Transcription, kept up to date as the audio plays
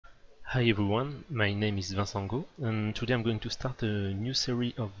Hi everyone, my name is Vincent Go, and today I'm going to start a new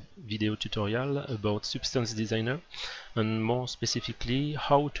series of video tutorial about Substance Designer, and more specifically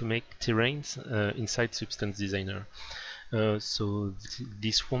how to make terrains inside Substance Designer. So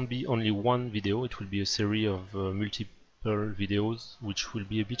this won't be only one video, it will be a series of multiple videos which will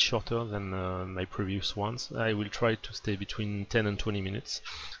be a bit shorter than my previous ones. I will try to stay between 10 and 20 minutes,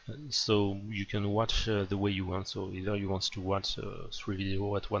 so you can watch the way you want. So either you want to watch 3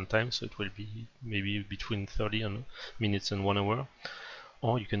 videos at one time, so it will be maybe between 30 minutes and 1 hour,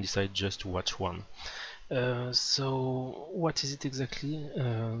 or you can decide just to watch one. So what is it exactly?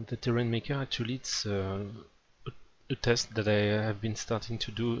 The Terrain Maker, actually it's a test that I have been starting to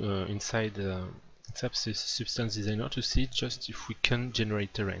do inside Substance Designer to see just if we can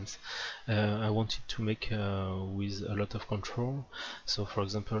generate terrains. I wanted to make with a lot of control. So for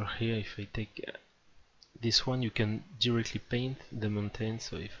example here, if I take this one, you can directly paint the mountain.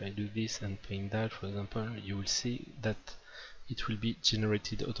 So if I do this and paint that, for example, you will see that it will be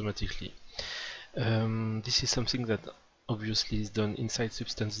generated automatically. This is something that obviously is done inside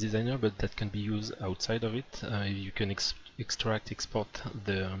Substance Designer, but that can be used outside of it. You can extract, export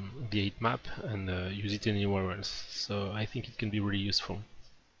the 8 map and use it anywhere else. So I think it can be really useful.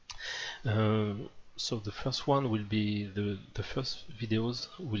 So the first one will be the first videos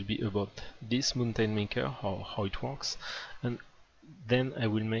will be about this mountain maker, how it works, and then I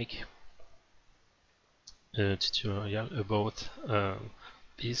will make a tutorial about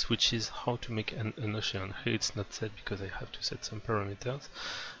this, which is how to make an ocean. Here it's not set because I have to set some parameters,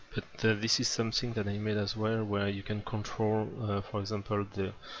 but this is something that I made as well, where you can control, for example,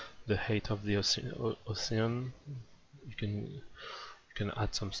 the height of the ocean. You can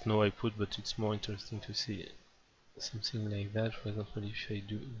add some snow, I put, but it's more interesting to see something like that. For example, if I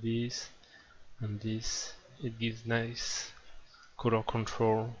do this and this, it gives nice color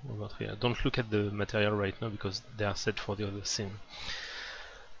control over here. Don't look at the material right now because they are set for the other scene.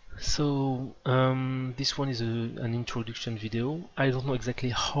 So this one is an introduction video. I don't know exactly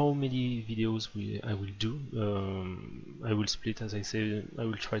how many videos I will do. I will split, as I say. I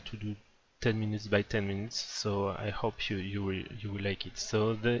will try to do 10 minutes by 10 minutes. So I hope you will like it.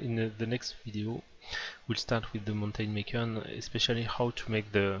 So in the next video, we'll start with the mountain maker, and especially how to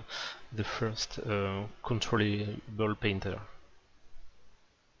make the first controllable painter.